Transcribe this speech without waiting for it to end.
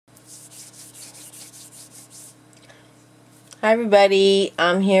Hi everybody,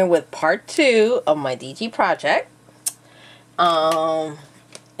 I'm here with part 2 of my DG project. And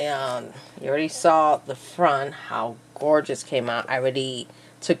you already saw the front, how gorgeous came out. I already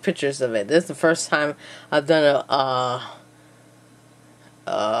took pictures of it. This is the first time I've done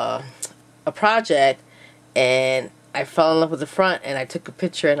a project, and I fell in love with the front, and I took a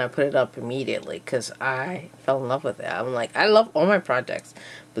picture and I put it up immediately because I fell in love with it. I'm like, I love all my projects,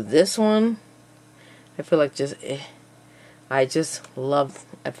 but this one, I feel like I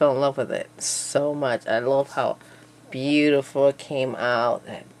fell in love with it so much. I love how beautiful it came out.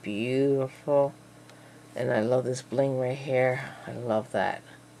 That beautiful. And I love this bling right here. I love that.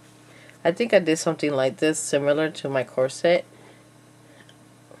 I think I did something like this similar to my corset.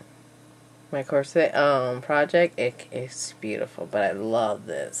 My corset project. It's beautiful, but I love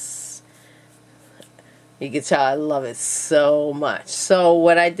this. You can tell I love it so much. So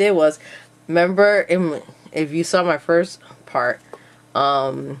what I did was, remember, if you saw my first part,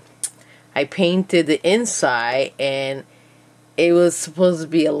 I painted the inside and it was supposed to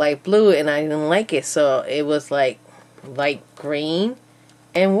be a light blue and I didn't like it, so it was like light green,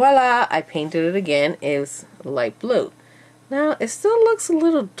 and voila, I painted it again. It was light blue. Now it still looks a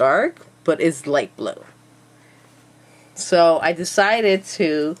little dark, but it's light blue. So I decided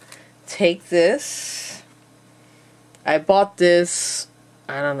to take this. I bought this,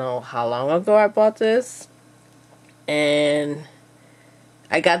 I don't know how long ago I bought this, and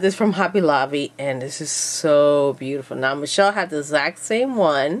I got this from Hobby Lobby, and this is so beautiful. Now, Michelle had the exact same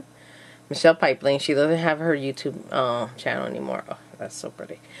one. Michelle Pipeline. She doesn't have her YouTube channel anymore. Oh, that's so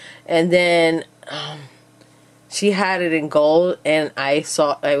pretty. And then she had it in gold, and I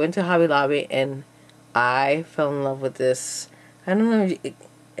went to Hobby Lobby, and I fell in love with this. I don't know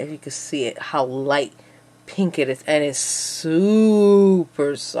if you can see it, how light pink it is, and it's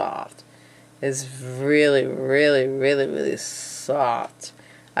super soft. It's really, really, really, really soft.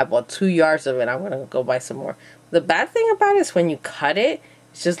 I bought 2 yards of it. I'm gonna go buy some more. The bad thing about it is when you cut it,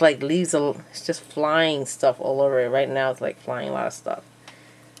 it's just like it's just flying stuff all over it. Right now it's like flying a lot of stuff.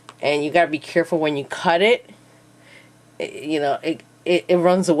 And you gotta be careful when you cut it. It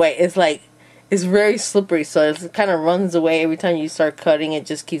runs away. It's like, it's very slippery, so it kind of runs away every time you start cutting. It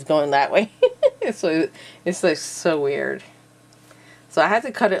just keeps going that way. So it's like so weird. So I had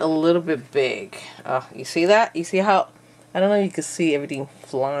to cut it a little bit big. You see that? You see how, I don't know if you can see everything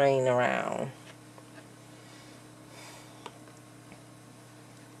flying around.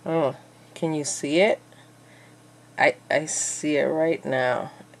 Oh, can you see it? I see it right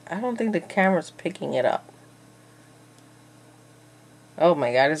now. I don't think the camera's picking it up. Oh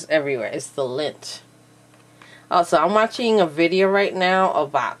my god, it's everywhere. It's the lint. Also, I'm watching a video right now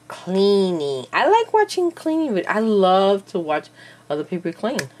about cleaning. I like watching cleaning videos. I love to watch other people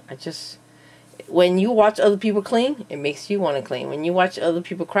clean. When you watch other people clean, it makes you want to clean. When you watch other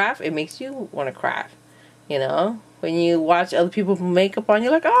people craft, it makes you want to craft. You know? When you watch other people put makeup on,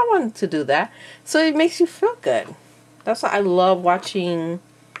 you're like, oh, I want to do that. So it makes you feel good. That's why I love watching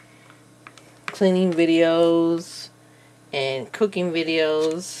cleaning videos and cooking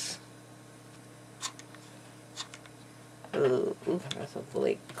videos. Ooh, that's a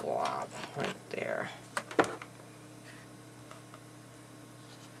big glob right there.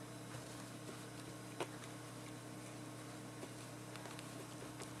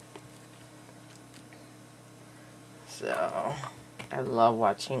 So, I love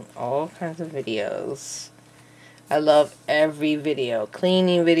watching all kinds of videos. I love every video.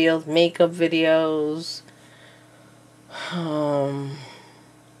 Cleaning videos, makeup videos,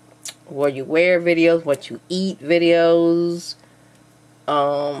 what you wear videos, what you eat videos,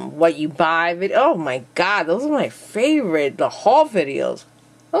 what you buy video. Oh my god, those are my favorite. The haul videos.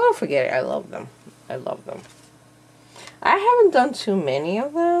 Oh, forget it. I love them. I love them. I haven't done too many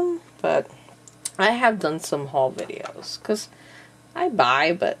of them, but I have done some haul videos, because I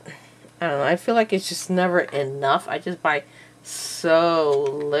buy, but I don't know, I feel like it's just never enough. I just buy so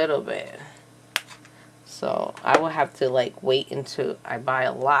little bit. So I will have to like wait until I buy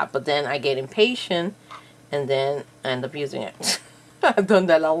a lot, but then I get impatient and then I end up using it. I've done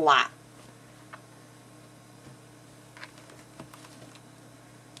that a lot.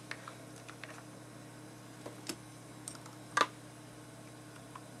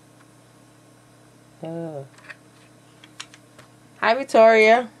 Oh. Hi,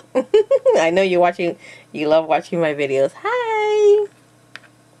 Victoria. I know you're watching. You love watching my videos. Hi.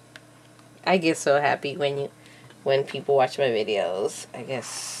 I get so happy when people watch my videos. I get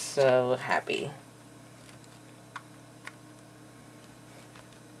so happy.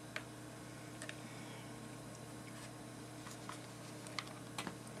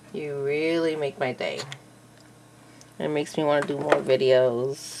 You really make my day. It makes me want to do more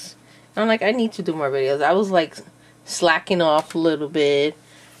videos. I'm like, I need to do more videos. I was like slacking off a little bit,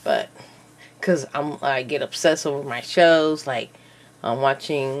 but because I get obsessed over my shows. Like I'm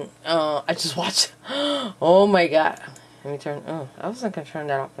watching. I just watched. Oh my god! Let me turn. Oh, I wasn't gonna turn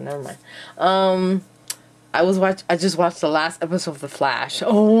that off, but never mind. I just watched the last episode of The Flash.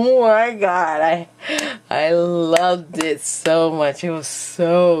 Oh my god, I loved it so much. It was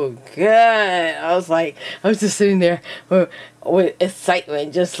so good. I was just sitting there with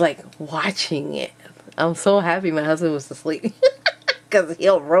excitement, just like watching it. I'm so happy my husband was asleep because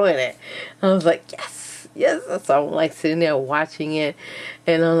he'll ruin it. I was like, yes, yes. So I'm like sitting there watching it,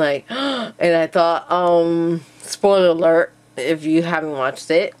 and I'm like, and I thought, spoiler alert if you haven't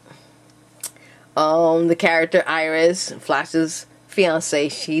watched it. The character Iris, Flash's fiance,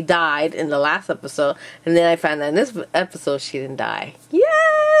 she died in the last episode, and then I found out in this episode she didn't die.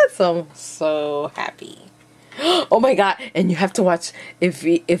 Yes, I'm so happy. Oh my god! And you have to watch. If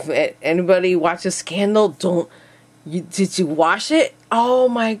anybody watches Scandal, did you watch it? Oh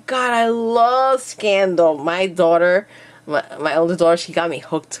my god, I love Scandal. My daughter, my older daughter, she got me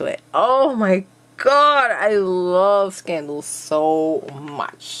hooked to it. Oh my god, I love Scandal so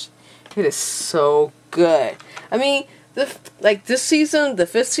much. It is so good. I mean, this season, the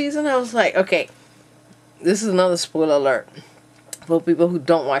 5th season, I was like, okay, this is another spoiler alert for people who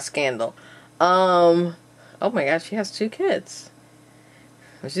don't watch Scandal. Oh my god, she has 2 kids.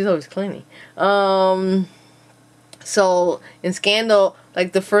 She's always cleaning. So in Scandal,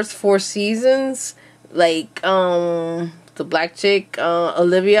 like the first 4 seasons, like the black chick,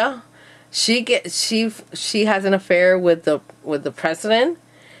 Olivia, she has an affair with the president.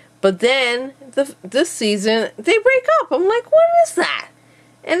 But then this season they break up. I'm like, what is that?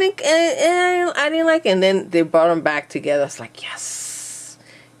 And I didn't like it. And then they brought them back together. It's like, yes.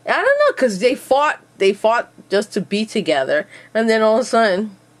 I don't know, because they fought just to be together, and then all of a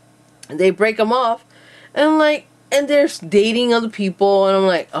sudden they break them off, and I'm like, and they're dating other people, and I'm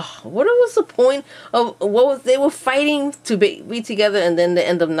like, oh, what was the point of they were fighting to be together, and then they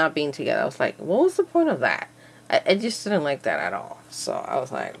end up not being together. I was like, what was the point of that? I just didn't like that at all. So I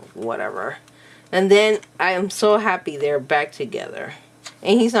was like, whatever. And then I am so happy they're back together.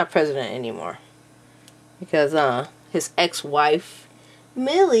 And he's not president anymore. Because his ex-wife,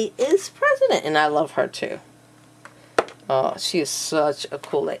 Millie, is president. And I love her too. Oh, she is such a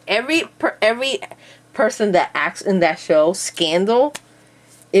cool lady. Every person that acts in that show, Scandal,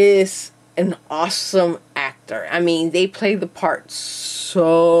 is an awesome actor. I mean, they play the part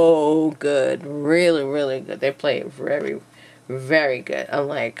so good. Really, really good. They play it very, very good. I'm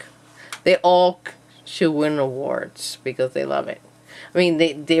like, they all should win awards because they love it. I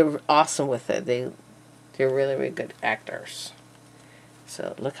mean, they're awesome with it. They're really, really good actors.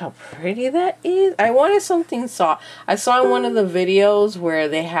 So look how pretty that is. I wanted something soft. I saw in one of the videos where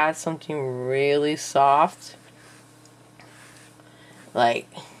they had something really soft. Like,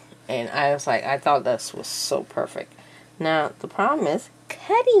 and I was like, I thought this was so perfect. Now, the problem is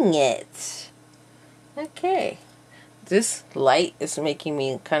cutting it. Okay. This light is making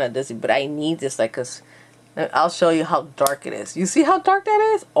me kind of dizzy, but I need this light because I'll show you how dark it is. You see how dark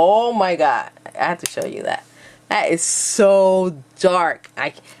that is? Oh my god. I have to show you that. That is so dark.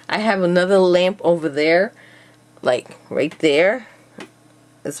 I have another lamp over there. Like, right there.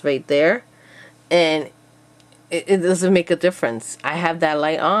 It's right there. And it doesn't make a difference. I have that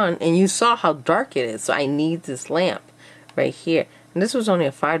light on, and you saw how dark it is. So I need this lamp right here. And this was only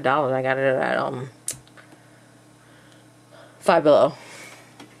a $5. I got it at Five Below.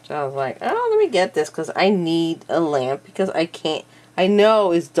 So I was like, oh, let me get this because I need a lamp because I can't. I know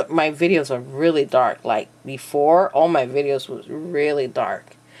my videos are really dark. Like before, all my videos was really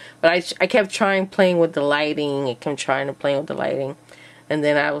dark. But I kept playing with the lighting. I kept trying to play with the lighting, and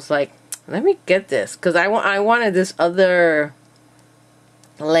then I was like, let me get this because I wanted this other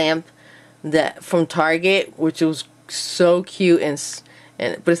lamp that from Target, which was so cute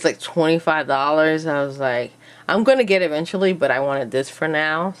but it's like $25. I was like, I'm gonna get it eventually, but I wanted this for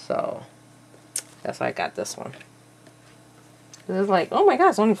now, so that's why I got this one. It was like, oh my god,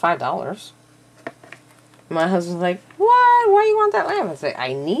 it's only $5. My husband's like, what? Why you want that lamp? I said,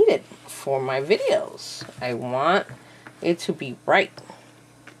 I need it for my videos. I want it to be bright.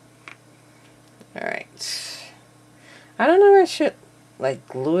 Alright. I don't know if I should like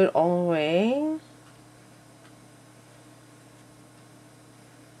glue it all the way.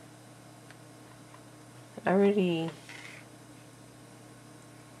 I already...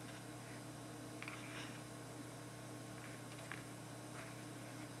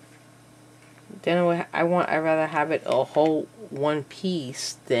 Then I'd rather have it a whole one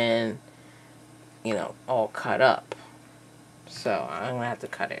piece than, you know, all cut up. So I'm going to have to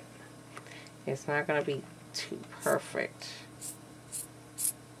cut it. It's not going to be too perfect.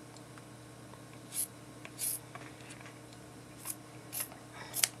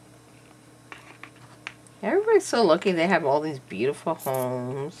 Everybody's so lucky they have all these beautiful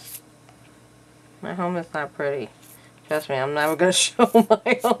homes. My home is not pretty. Trust me, I'm never going to show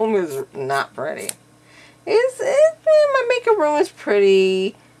my home is not pretty. My makeup room is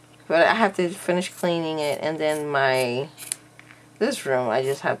pretty, but I have to finish cleaning it. And then this room, I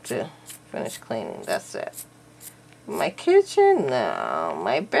just have to finish cleaning. That's it. My kitchen, no.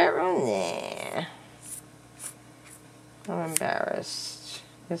 My bedroom, nah. I'm embarrassed.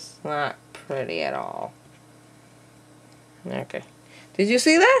 It's not pretty at all. Okay. Did you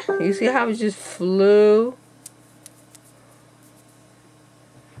see that? You see how it just flew?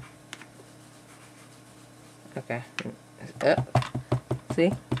 Okay.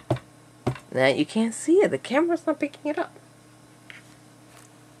 See? Now you can't see it. The camera's not picking it up.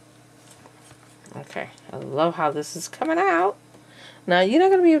 Okay. I love how this is coming out. Now you're not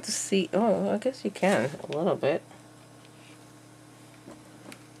going to be able to see. Oh, I guess you can a little bit.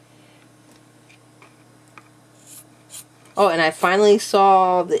 Oh, and I finally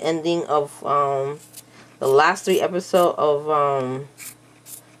saw the ending of the last 3 episodes of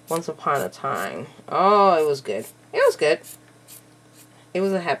Once Upon a Time. Oh, it was good. It was good. It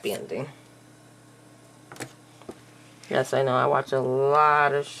was a happy ending. Yes, I know. I watch a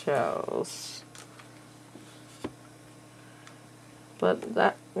lot of shows. But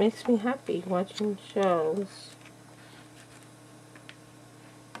that makes me happy, watching shows.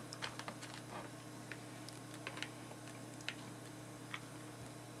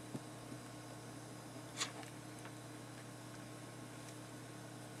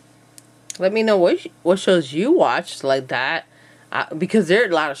 Let me know what shows you watch like that. Because there are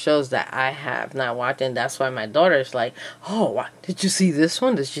a lot of shows that I have not watched, and that's why my daughter's like, oh, did you see this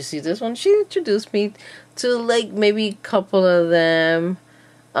one? Did you see this one? She introduced me to like maybe a couple of them.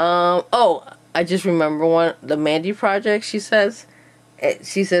 Oh, I just remember one, the Mandy Project. She says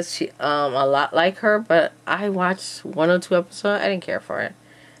she a lot like her, but I watched 1 or 2 episodes. I didn't care for it.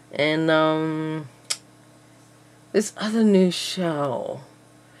 And this other new show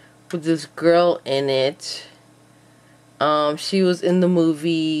with this girl in it. She was in the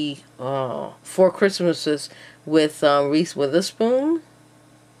movie 4 Christmases with Reese Witherspoon.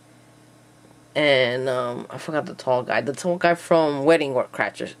 And I forgot the tall guy. The tall guy from Wedding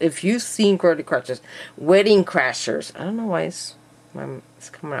Crashers. If you've seen Wedding Crashers. I don't know why it's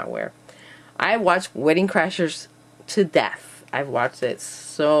coming out where. I watched Wedding Crashers to death. I've watched it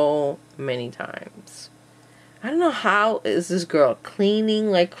so many times. I don't know how is this girl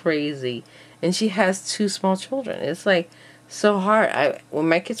cleaning like crazy, and she has 2 small children. It's like so hard. When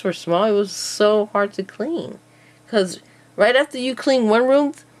my kids were small, it was so hard to clean, because right after you clean one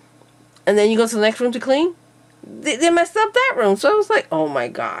room, and then you go to the next room to clean, they messed up that room. So I was like, oh my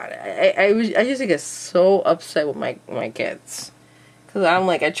god, I used to get so upset with my kids, because I'm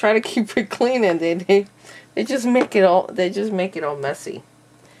like, I try to keep it clean, and they just make it all messy.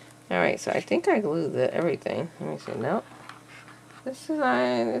 Alright, so I think I glued everything. Let me see. Nope. This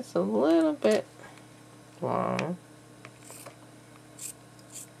design is a little bit long.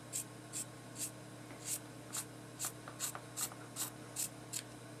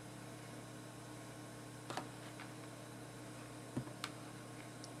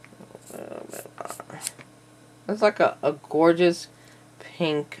 A little bit long. It's like a gorgeous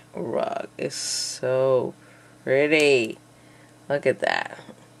pink rug. It's so pretty. Look at that.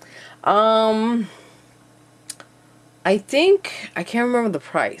 I think, I can't remember the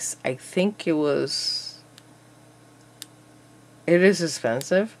price. I think it is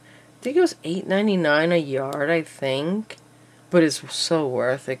expensive. I think it was $8.99 a yard, I think. But it's so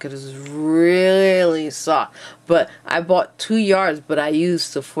worth it because it's really soft. But I bought 2 yards, but I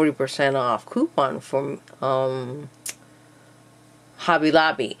used the 40% off coupon from Hobby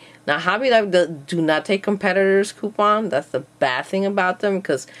Lobby. Now, Hobby Lobby do not take competitors' coupon. That's the bad thing about them,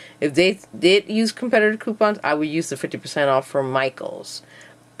 because if they did use competitor coupons, I would use the 50% off from Michaels.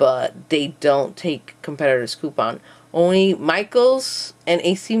 But they don't take competitors' coupon. Only Michaels and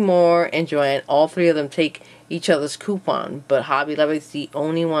AC Moore and Joann, all 3 of them take each other's coupon. But Hobby Lobby is the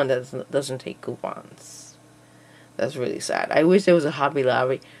only one that doesn't take coupons. That's really sad. I wish there was a Hobby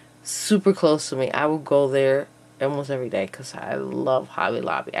Lobby super close to me. I would go there almost every day because I love Hobby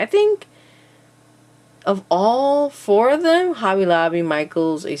Lobby. I think of all 4 of them, Hobby Lobby,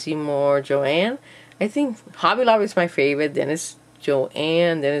 Michaels, AC Moore, Joann, I think Hobby Lobby is my favorite. Then it's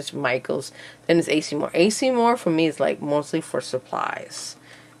Joann, then it's Michaels, then it's AC Moore. AC Moore for me is like mostly for supplies,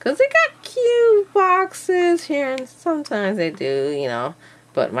 Because they got cute boxes here, and sometimes they do, you know.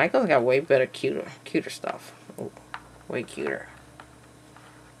 But Michael's got way better, cuter stuff. Ooh, way cuter.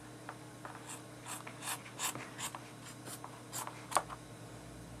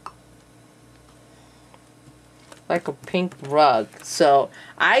 Like a pink rug. So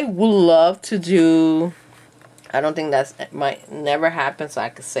I would love to do, I don't think that's might never happen, so I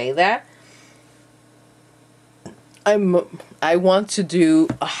could say that. I want to do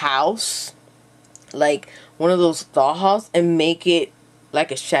a house, like one of those dollhouse, and make it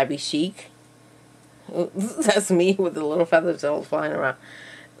like a shabby chic. That's me with the little feathers all flying around.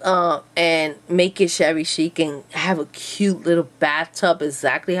 And make it shabby chic and have a cute little bathtub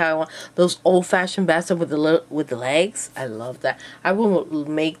exactly how I want. Those old-fashioned bathtub with the legs. I love that. I will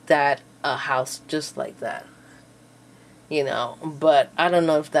make that a house just like that. You know, but I don't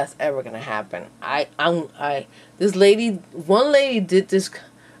know if that's ever gonna happen. This lady, one lady did this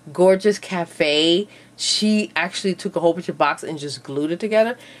gorgeous cafe. She actually took a whole bunch of boxes and just glued it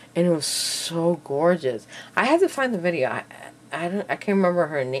together, and it was so gorgeous. I had to find the video. I can't remember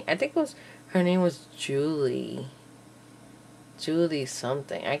her name. I think her name was Julie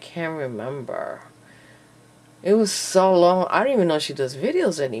something. I can't remember. It was so long. I don't even know if she does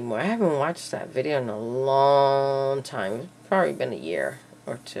videos anymore. I haven't watched that video in a long time. It's probably been a year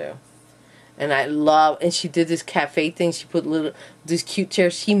or two. And and she did this cafe thing. She put these cute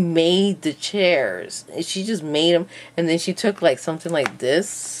chairs. She made the chairs. She just made them. And then she took like something like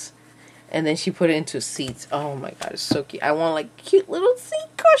this, and then she put it into seats. Oh my god, it's so cute. I want like cute little seat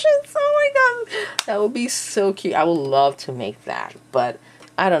cushions. Oh my god, that would be so cute. I would love to make that, but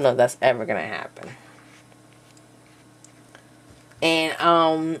I don't know if that's ever gonna happen.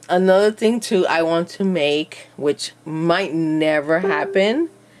 And another thing too I want to make, which might never happen,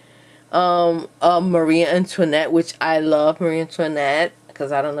 Marie Antoinette, which I love Marie Antoinette,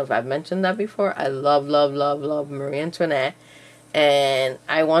 because I don't know if I've mentioned that before. I love Marie Antoinette. And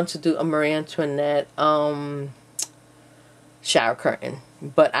I want to do a Marie Antoinette shower curtain.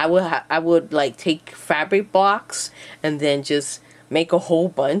 But I would like take fabric blocks and then just make a whole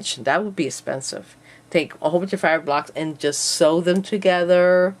bunch. That would be expensive. Take a whole bunch of fabric blocks and just sew them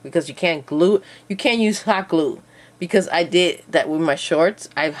together, because you can't use hot glue, because I did that with my shorts.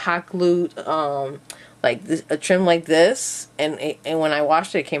 I've hot glued like this, a trim like this, and when I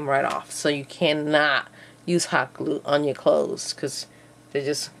washed it, it came right off. So you cannot use hot glue on your clothes, because they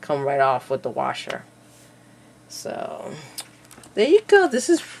just come right off with the washer. So there you go. This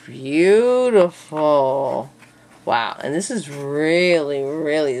is beautiful. Wow, and this is really,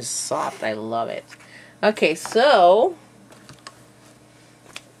 really soft. I love it. Okay, so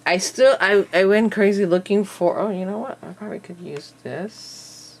I went crazy looking for, oh, you know what? I probably could use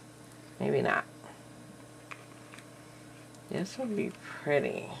this. Maybe not. This would be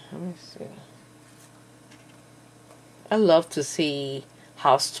pretty. Let me see. I love to see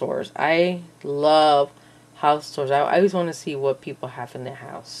house tours. I love house tours. I always want to see what people have in their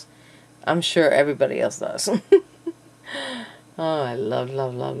house. I'm sure everybody else does. Oh, I love.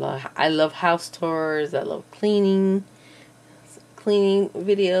 I love house tours. I love cleaning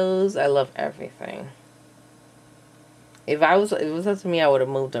videos. I love everything. If it was up to me, I would have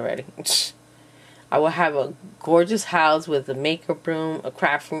moved already. I would have a gorgeous house with a makeup room, a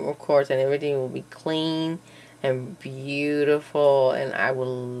craft room, of course, and everything would be clean and beautiful, and I would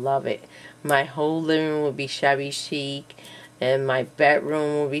love it. My whole living room would be shabby chic, and my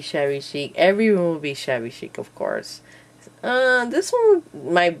bedroom would be shabby chic. Every room would be shabby chic, of course. This one,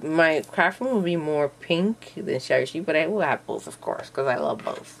 my craft room will be more pink than shabby chic, but I will have both, of course, because I love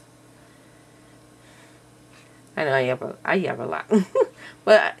both. I know I have a lot,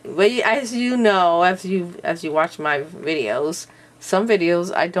 but as you know, as you watch my videos, some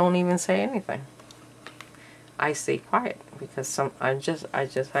videos I don't even say anything. I stay quiet because I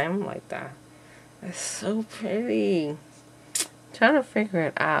am like that. It's so pretty. I'm trying to figure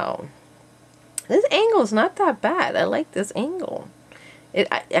it out. This angle is not that bad. I like this angle.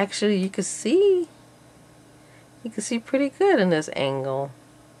 Actually, you can see pretty good in this angle.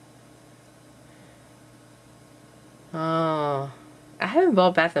 Oh, I haven't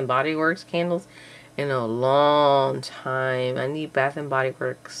bought Bath and Body Works candles in a long time. I need Bath and Body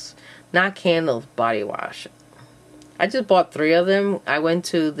Works, not candles, body wash. I just bought 3 of them. I went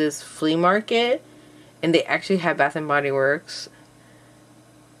to this flea market, and they actually had Bath and Body Works,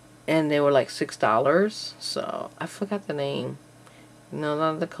 and they were like $6. So I forgot the name. No,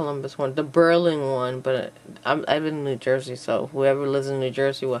 not the Columbus one, the Berlin one. But I live in New Jersey, so whoever lives in New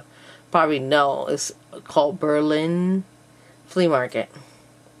Jersey will probably know. It's called Berlin Flea Market.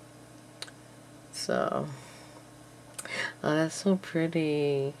 So Oh, that's so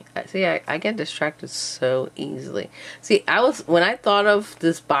pretty. See, I get distracted so easily. See, when I thought of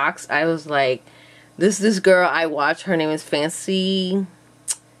this box, I was like, this girl I watch, her name is Fancy.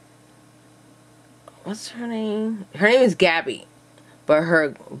 What's her name? Her name is Gabby, but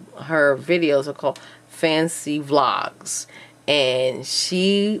her videos are called Fancy Vlogs, and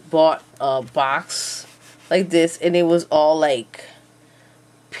she bought a box like this, and it was all like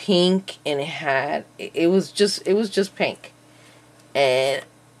pink, and it was just pink, and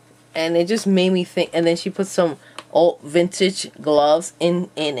it just made me think. And then she put some old vintage gloves in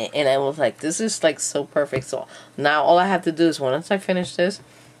it, and I was like, this is like so perfect. So now all I have to do is, once I finish this,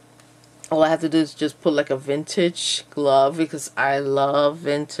 all I have to do is just put like a vintage glove, because I love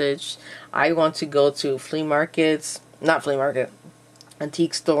vintage. I want to go to flea markets, not flea market,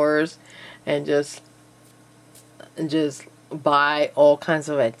 antique stores, and just buy all kinds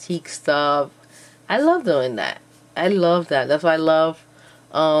of antique stuff. I love doing that. I love that. That's why I love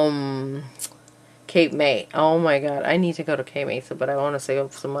Cape May. Oh my god, I need to go to Cape May, but I want to save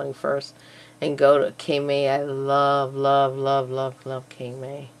up some money first and go to Cape May. I love, love, love, love, love Cape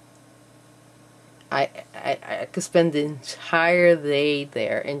May. I could spend the entire day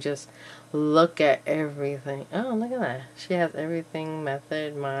there and just look at everything. Oh, look at that. She has everything.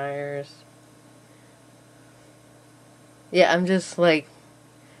 Method, Myers. Yeah, I'm just like,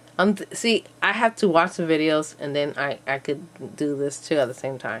 see, I have to watch the videos, and then I could do this too at the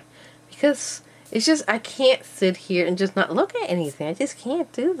same time. Because it's just, I can't sit here and just not look at anything. I just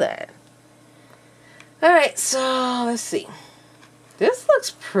can't do that. Alright, so let's see. This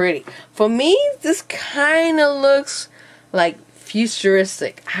looks pretty. For me, this kind of looks like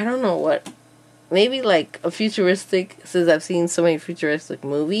futuristic. I don't know what. Maybe like a futuristic, since I've seen so many futuristic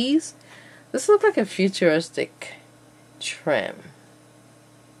movies. This looks like a futuristic trim.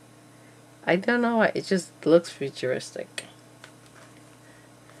 I don't know why. It just looks futuristic.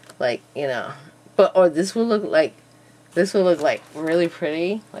 Like, you know. But, or this will look like really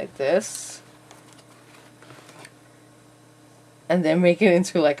pretty. Like this. And then make it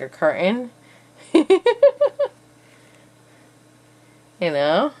into like a curtain. You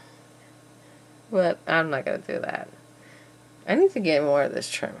know? But I'm not going to do that. I need to get more of this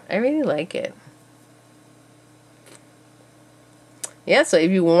trim. I really like it. Yeah, so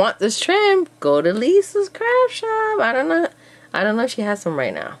if you want this trim, go to Lisa's craft shop. I don't know if she has some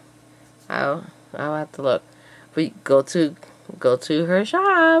right now. I'll have to look. But go to her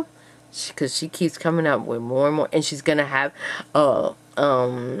shop, because she keeps coming up with more and more, and she's gonna have a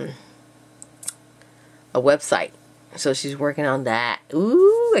website. So she's working on that.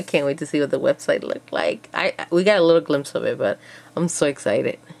 Ooh, I can't wait to see what the website looked like. We got a little glimpse of it, but I'm so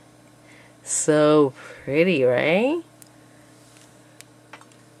excited. So pretty, right?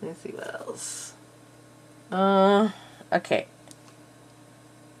 Let's see what else. Okay.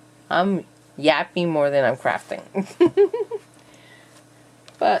 I'm yapping more than I'm crafting.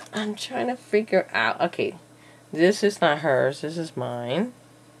 But I'm trying to figure out. Okay, this is not hers. This is mine.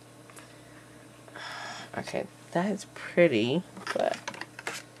 Okay, that's pretty, but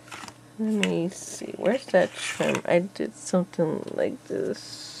let me see. Where's that trim? I did something like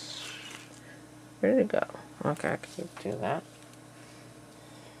this. Where did it go? Okay, I can't do that.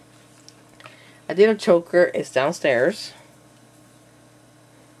 I did a choker. It's downstairs.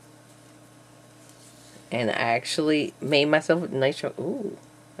 And I actually made myself a nice choker. Ooh,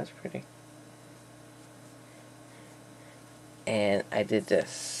 that's pretty. And I did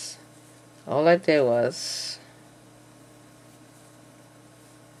this. All I did was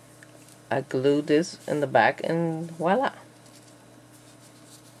I glued this in the back, and voila.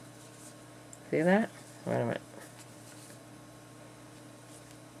 See that? Wait a minute.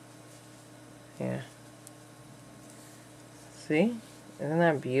 Yeah. See? Isn't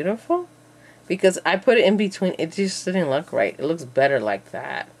that beautiful? Because I put it in between. It just didn't look right. It looks better like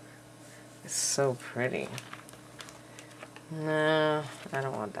that. It's so pretty. No, I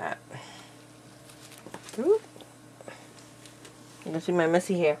don't want that. Ooh. You can see my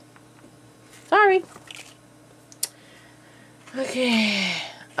messy hair. Sorry. Okay.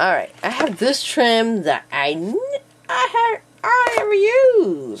 Alright. I have this trim that I never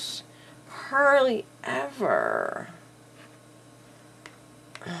use. Hardly ever.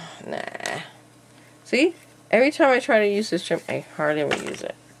 Nah. See? Every time I try to use this trim, I hardly ever use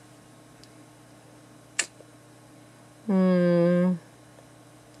it.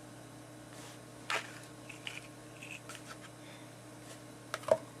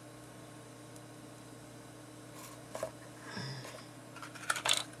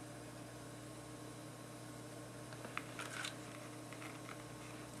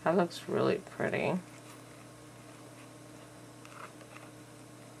 That looks really pretty.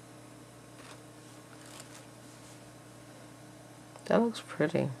 That looks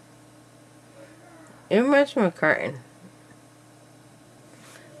pretty. It reminds me of a curtain.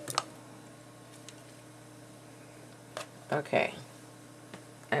 Okay.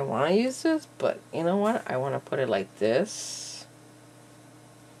 I want to use this, but you know what? I want to put it like this.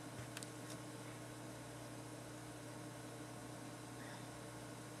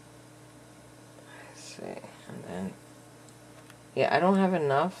 Let's see. And then, yeah, I don't have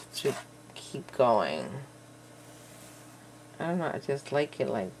enough to keep going. I don't know. I just like it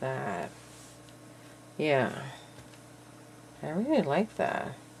like that. Yeah. I really like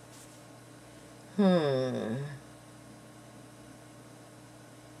that.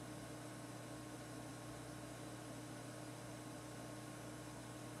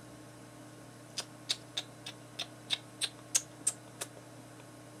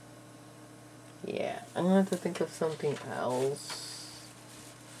 Yeah, I'm gonna have to think of something else.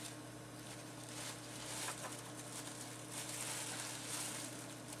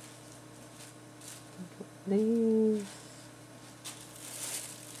 These.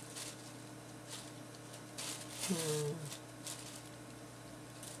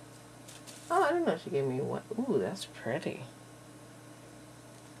 Oh, I don't know. She gave me one. Ooh, that's pretty.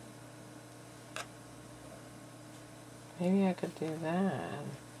 Maybe I could do that.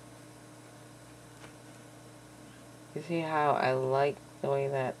 You see how I like the way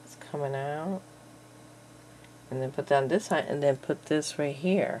that's coming out? And then put down this side and then put this right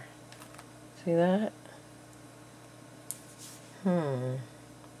here. See that?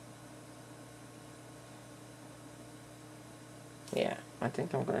 Yeah, I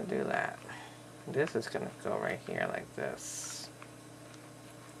think I'm going to do that. This is going to go right here like this.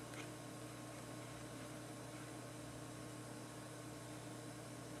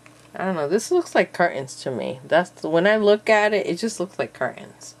 I don't know, this looks like curtains to me. When I look at it, it just looks like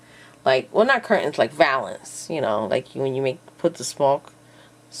curtains. Like, well, not curtains, like valance, you know, like when you put the small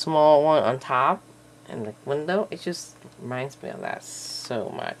one on top and the window, it just reminds me of that so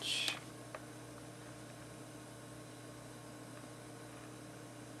much.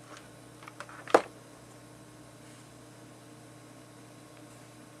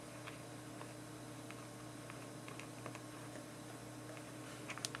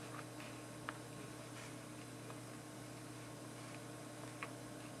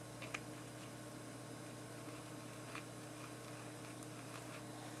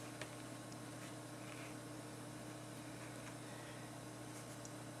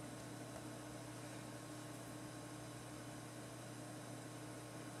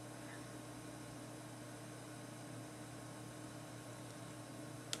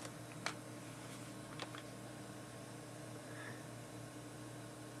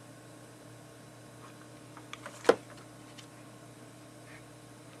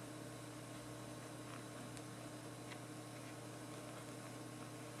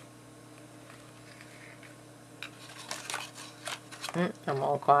 I'm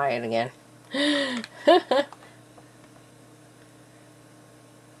all quiet again.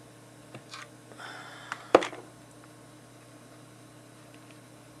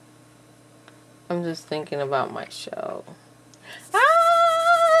 I'm just thinking about my show.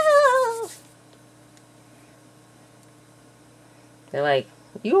 Ah! They're like,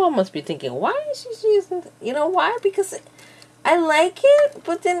 you all must be thinking, why is she using, you know why? Because I like it,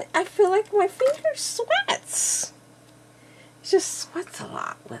 but then I feel like my finger sweats. It just sweats a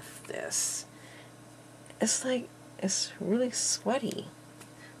lot with this. It's like, it's really sweaty.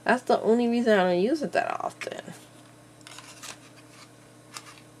 That's the only reason I don't use it that often.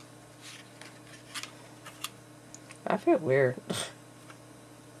 I feel weird.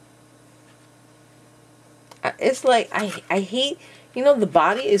 It's like, I hate, you know, the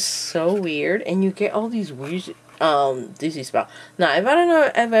body is so weird and you get all these weird, dizzy spells. Now, if I don't know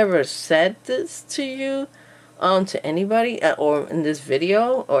if I've ever said this to you, to anybody, or in this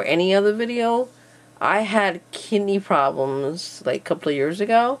video, or any other video, I had kidney problems, like, a couple of years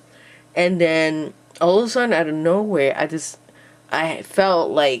ago, and then, all of a sudden, out of nowhere, I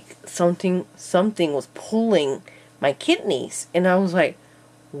felt like something was pulling my kidneys, and I was like,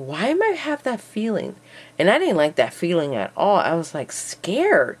 why am I have that feeling? And I didn't like that feeling at all. I was like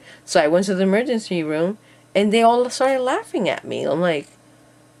scared. So I went to the emergency room and they all started laughing at me. I'm like,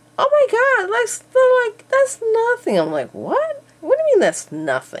 oh my God, that's nothing. I'm like, what? What do you mean that's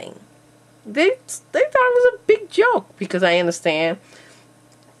nothing? They thought it was a big joke, because I understand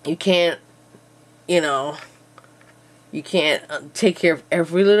you can't, you know, you can't take care of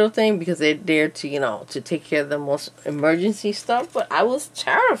every little thing because they're there to, you know, to take care of the most emergency stuff. But I was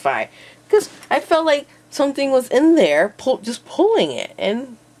terrified because I felt like something was in there, just pulling it.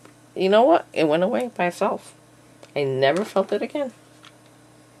 And you know what? It went away by itself. I never felt it again.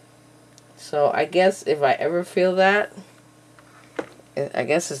 So I guess if I ever feel that, I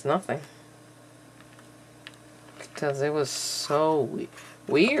guess it's nothing. Because it was so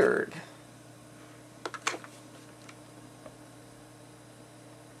weird.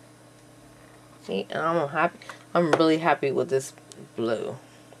 See, and I'm happy. I'm really happy with this blue.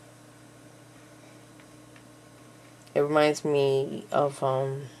 It reminds me of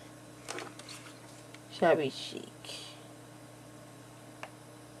Shabby Chic.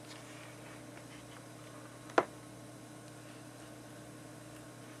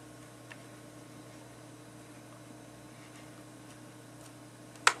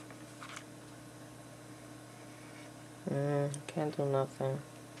 Can't do nothing.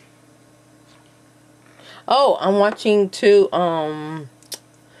 Oh, I'm watching too,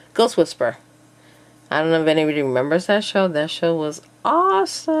 Ghost Whisperer. I don't know if anybody remembers that show. That show was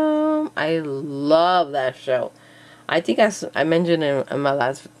awesome. I love that show. I think I mentioned in my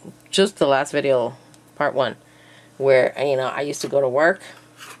the last video, part 1, where, you know, I used to go to work,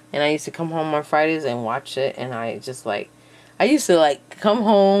 and I used to come home on Fridays and watch it, and I used to, like, come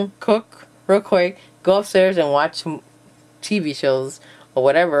home, cook real quick, go upstairs and watch TV shows or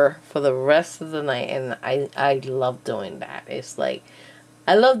whatever for the rest of the night, and I love doing that. It's like,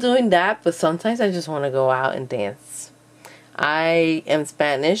 I love doing that, but sometimes I just want to go out and dance. I am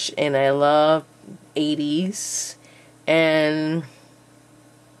Spanish, and I love 80s, and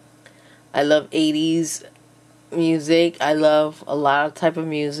I love 80s music. I love a lot of type of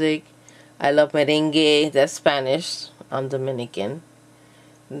music. I love merengue. That's Spanish. I'm Dominican.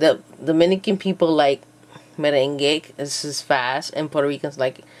 The Dominican people like merengue. It's just fast, and Puerto Ricans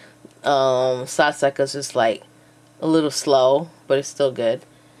like salsa because it's like a little slow, but it's still good.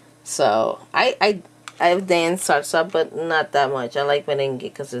 So I've danced salsa, but not that much. I like merengue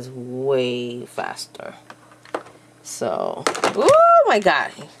because it's way faster. So, oh my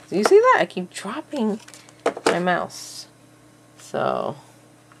god, do you see that? I keep dropping my mouse. So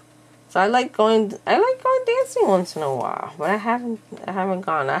I like going dancing once in a while, but I haven't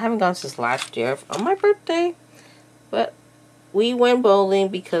gone. I haven't gone since last year on my birthday. But we went bowling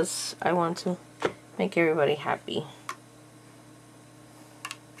because I want to make everybody happy.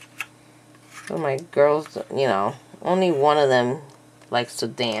 So my girls, you know, only one of them likes to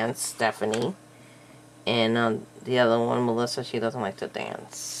dance, Stephanie. And the other one, Melissa, she doesn't like to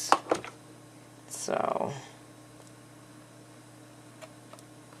dance. So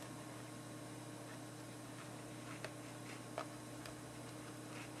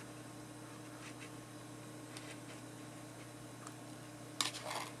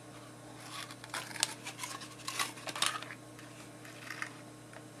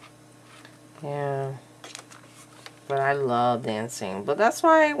yeah. But I love dancing. But that's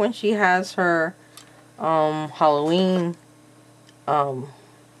why when she has her Halloween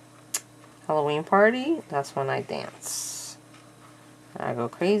party, that's when I dance. I go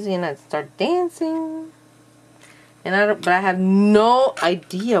crazy and I start dancing. And but I have no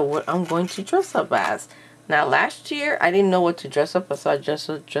idea what I'm going to dress up as. Now last year I didn't know what to dress up as, so I just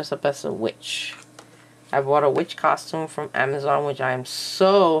dress up as a witch. I bought a witch costume from Amazon, which I am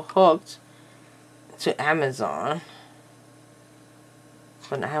so hooked to Amazon.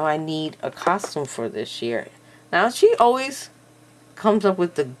 But now I need a costume for this year. Now she always comes up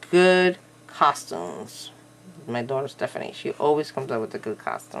with the good costumes. My daughter Stephanie, she always comes up with a good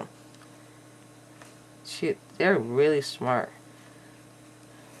costume. They're really smart.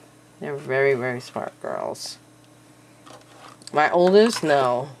 They're very, very smart girls. My oldest,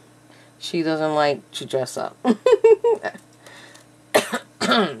 no. She doesn't like to dress up.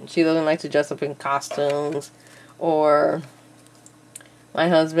 She doesn't like to dress up in costumes. Or my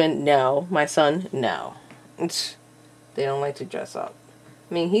husband, no. My son, no. They don't like to dress up.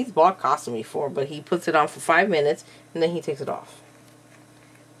 I mean, he's bought costume before, but he puts it on for 5 minutes and then he takes it off.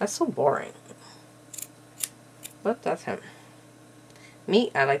 That's so boring. But that's him.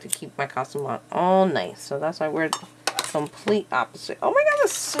 Me, I like to keep my costume on all night. So that's why we're complete opposite. Oh my god,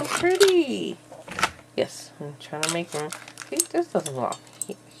 that's so pretty. Yes, I'm trying to make room. See, this doesn't belong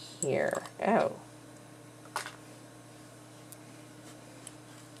here. Oh.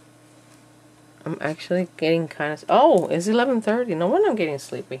 I'm actually getting kind of... Oh, it's 11:30. No wonder I'm getting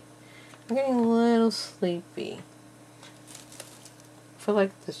sleepy. I'm getting a little sleepy. I feel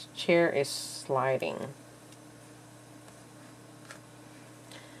like this chair is sliding.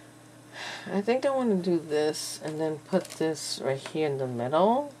 I think I want to do this and then put this right here in the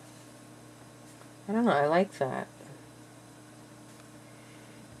middle. I don't know. I like that.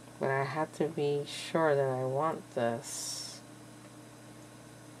 But I have to be sure that I want this.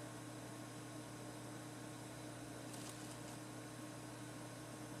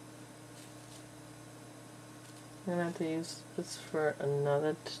 gonna have to use this for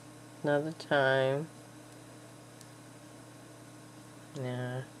another time.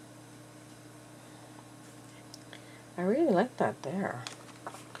 Yeah. I really like that there.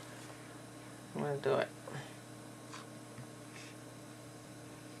 I'm gonna do it.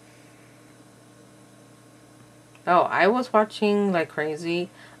 Oh, I was watching like crazy.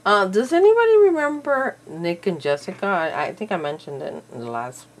 Does anybody remember Nick and Jessica? I think I mentioned it in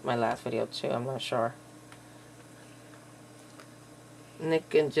my last video too. I'm not sure.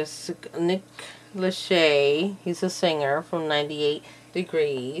 Nick and Jessica. Nick Lachey. He's a singer from 98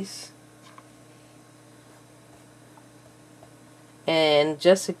 Degrees. And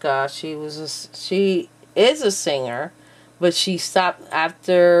Jessica, she is a singer, but she stopped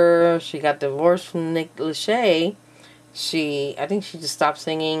after she got divorced from Nick Lachey. I think she just stopped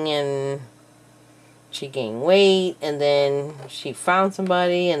singing, and she gained weight, and then she found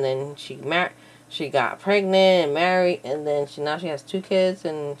somebody, and then she got pregnant and married, and then now she has 2 kids,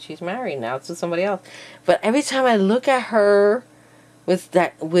 and she's married now to somebody else. But every time I look at her with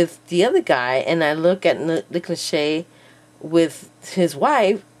the other guy, and I look at Nick Lachey with his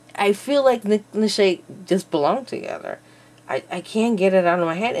wife, I feel like Nick and Lachey just belong together. I can't get it out of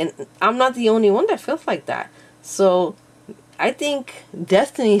my head, and I'm not the only one that feels like that. So I think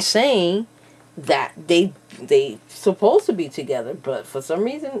Destiny's saying that they supposed to be together, but for some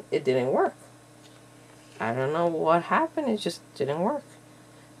reason it didn't work. I don't know what happened, it just didn't work.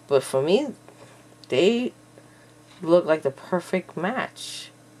 But for me, they look like the perfect match.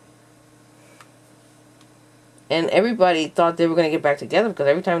 And everybody thought they were going to get back together because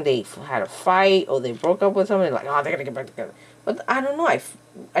every time they had a fight or they broke up with somebody, like, oh, they're going to get back together. But I don't know.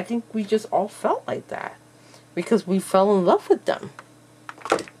 I think we just all felt like that because we fell in love with them.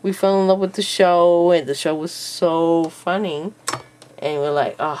 We fell in love with the show, and the show was so funny. And we're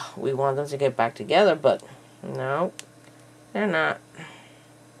like, oh, we want them to get back together, but no, they're not.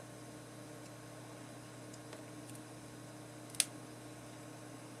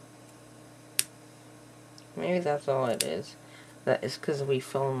 Maybe that's all it is. That is because we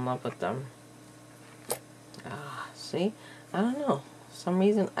fell in love with them. See? I don't know. For some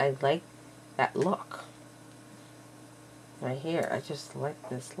reason, I like that look. Right here. I just like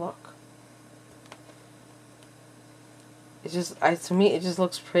this look. It's just, to me, it just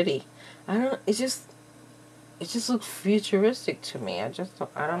looks pretty. I don't, it just looks futuristic to me. I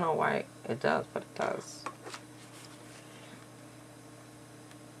don't know why it does, but it does.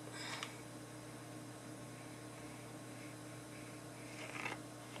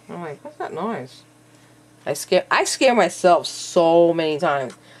 I'm like, what's that noise? I scare myself so many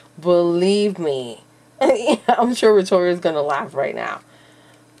times. Believe me. I'm sure Victoria's gonna laugh right now.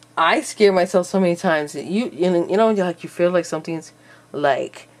 I scare myself so many times that you know, like you feel like something's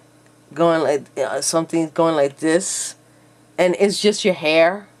like going like something's going like this, and it's just your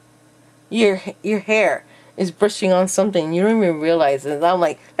hair. Your hair is brushing on something. You don't even realize it. And I'm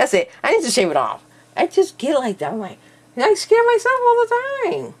like, that's it. I need to shave it off. I just get like that. I'm like, I scare myself all the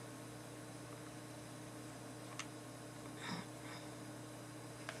time.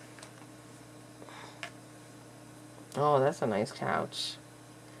 Oh, that's a nice couch.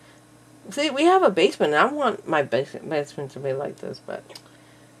 See, we have a basement, and I want my basement to be like this, but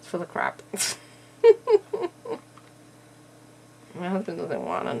it's full of crap. My husband doesn't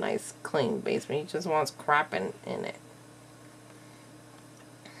want a nice, clean basement. He just wants crap in it.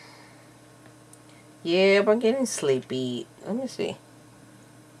 Yeah, but I'm getting sleepy. Let me see.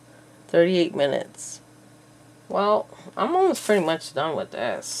 38 minutes. Well, I'm almost pretty much done with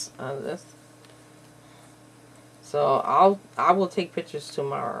this. So I will take pictures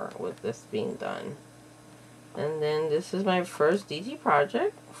tomorrow with this being done. And then this is my first DG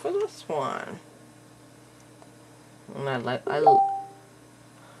project for this one. And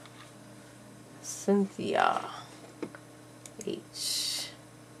Cynthia H.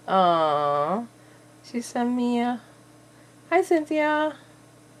 Aww. She sent me a hi, Cynthia.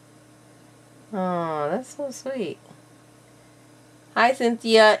 Oh, that's so sweet. Hi,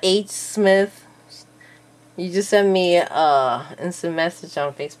 Cynthia H. Smith. You just sent me an instant message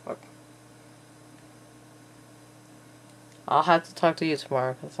on Facebook. I'll have to talk to you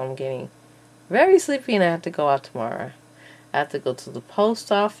tomorrow because I'm getting very sleepy and I have to go out tomorrow. I have to go to the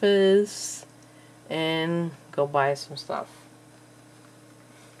post office and go buy some stuff.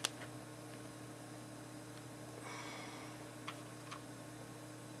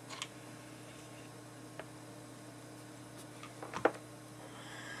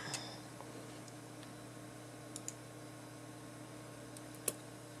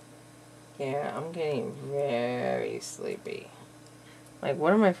 Yeah, I'm getting very sleepy. Like,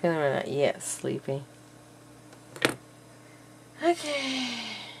 what am I feeling right now? Yes, sleepy. Okay.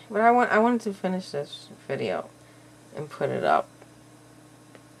 But I wanted to finish this video and put it up.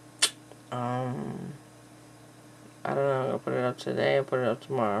 I don't know, I'll put it up today or put it up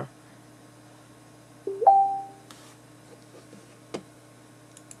tomorrow.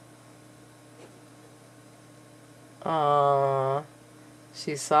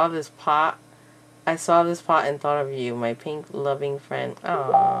 She saw this pot. I saw this pot and thought of you, my pink loving friend.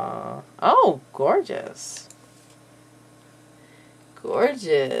 Aww. Oh, gorgeous.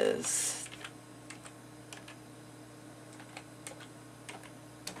 Gorgeous.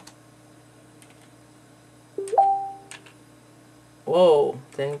 Whoa,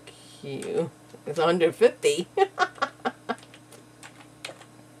 thank you. It's under 50.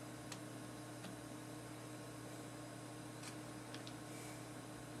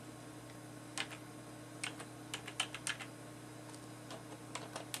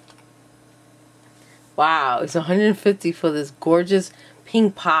 Wow, it's 150 for this gorgeous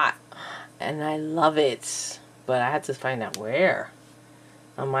pink pot. And I love it. But I had to find out where.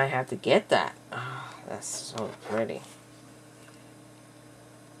 I might have to get that. Oh, that's so pretty.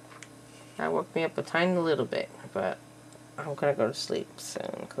 That woke me up a tiny little bit. But I'm going to go to sleep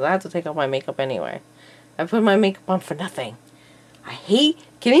soon. Because I have to take off my makeup anyway. I put my makeup on for nothing. I hate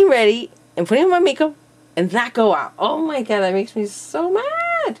getting ready and putting on my makeup and that go out. Oh my god, that makes me so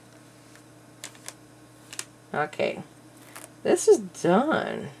mad. Okay, this is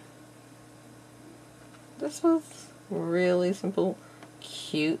done. This was a really simple,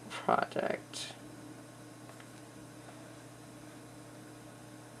 cute project.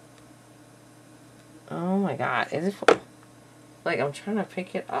 Oh my god, is it full? Like, I'm trying to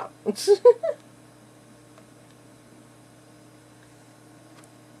pick it up.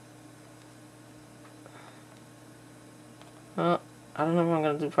 Well, I don't know if I'm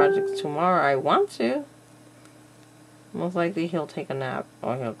going to do projects tomorrow. I want to. Most likely he'll take a nap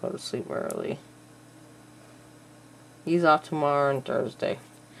or he'll go to sleep early. He's off tomorrow and Thursday.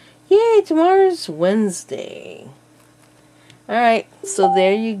 Yay, tomorrow's Wednesday. Alright, so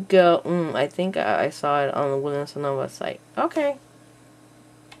there you go. I think I saw it on the Williams Sonoma site. Okay.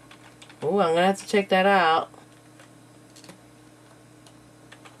 Ooh, I'm going to have to check that out.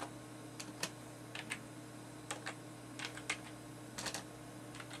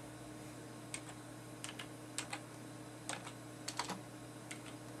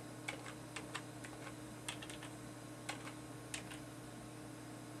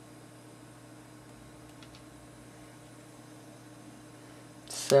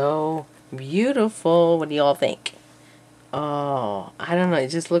 So beautiful. What do y'all think? Oh, I don't know. It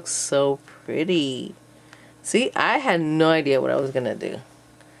just looks so pretty. See, I had no idea what I was going to do.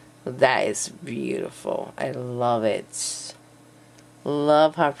 That is beautiful. I love it.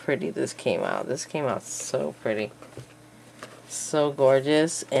 Love how pretty this came out. This came out so pretty. So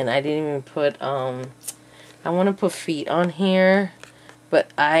gorgeous. And I didn't even put, I want to put feet on here.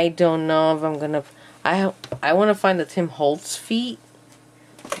 But I don't know if I'm going to, I want to find the Tim Holtz feet.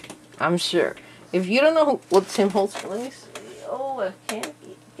 I'm sure. If you don't know what Tim Holtz, let me see. Oh, I can't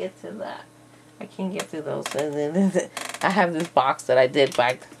get to that. I can't get to those. And then I have this box that I did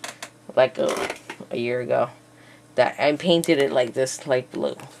back like a year ago. That I painted it like this, like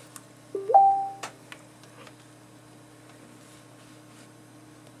blue.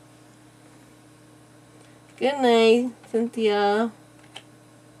 Good night, Cynthia.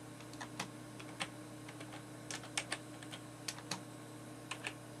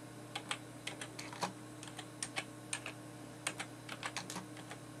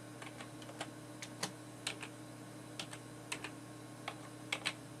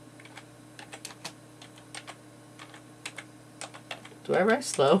 Do I write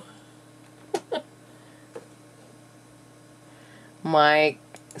slow? My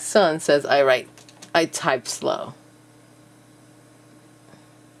son says I type slow.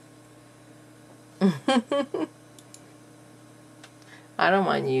 I don't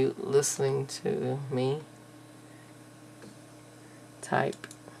mind you listening to me type.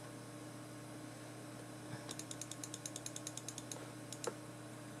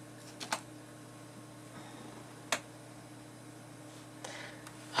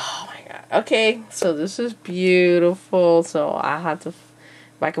 Okay, so this is beautiful. So I have to,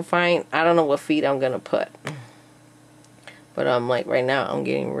 if I can find, I don't know what feet I'm gonna put, but I'm like right now I'm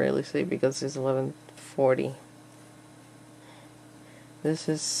getting really sleepy because it's 11:40. This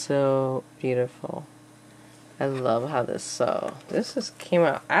is so beautiful. I love how this just came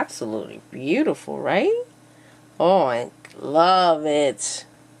out absolutely beautiful, right? Oh, I love it.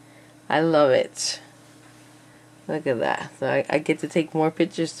 I love it. Look at that. So I get to take more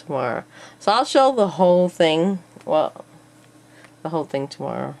pictures tomorrow. So I'll show the whole thing. Well, the whole thing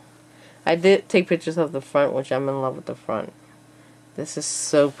tomorrow. I did take pictures of the front, which I'm in love with the front. This is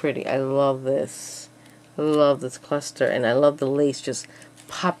so pretty. I love this. I love this cluster, and I love the lace just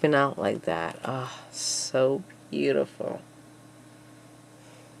popping out like that. Ah, oh, so beautiful.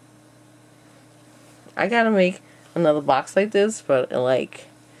 I gotta make another box like this, but like,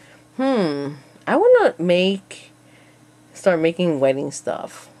 I wanna start making wedding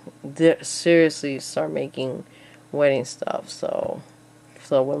stuff. Seriously, start making wedding stuff. So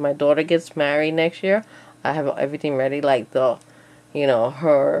when my daughter gets married next year, I have everything ready, like the,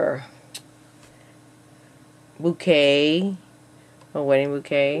 her bouquet, her wedding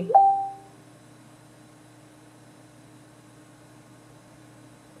bouquet.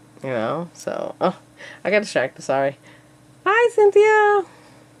 So, oh, I got distracted, sorry. Hi, Cynthia!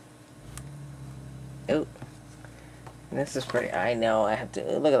 Oh, this is pretty. I know, I have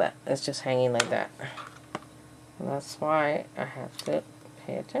to, look at that. It's just hanging like that. That's why I have to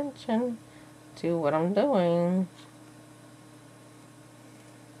pay attention to what I'm doing.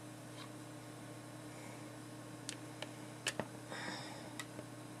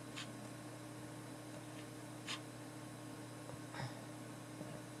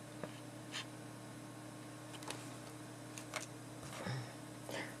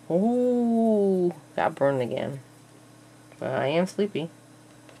 Ooh, got burned again. But I am sleepy.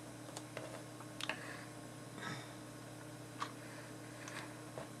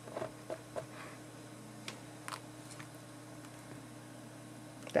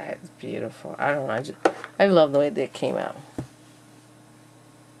 That is beautiful. I don't know. I love the way that came out.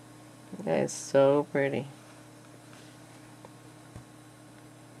 That is so pretty.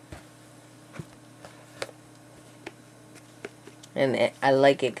 And I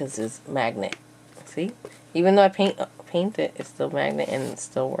like it because it's magnet. See? Even though I paint it, it's still magnet and it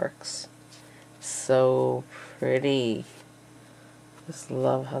still works. So pretty. Just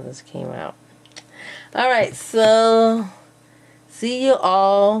love how this came out. Alright, so see you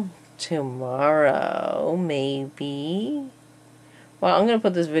all tomorrow, maybe. Well, I'm going to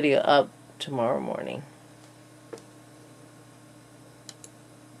put this video up tomorrow morning.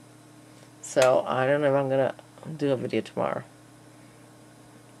 So I don't know if I'm going to do a video tomorrow.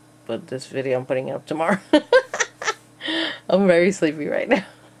 But this video I'm putting up tomorrow. I'm very sleepy right now.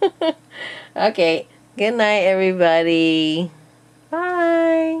 Okay, good night everybody.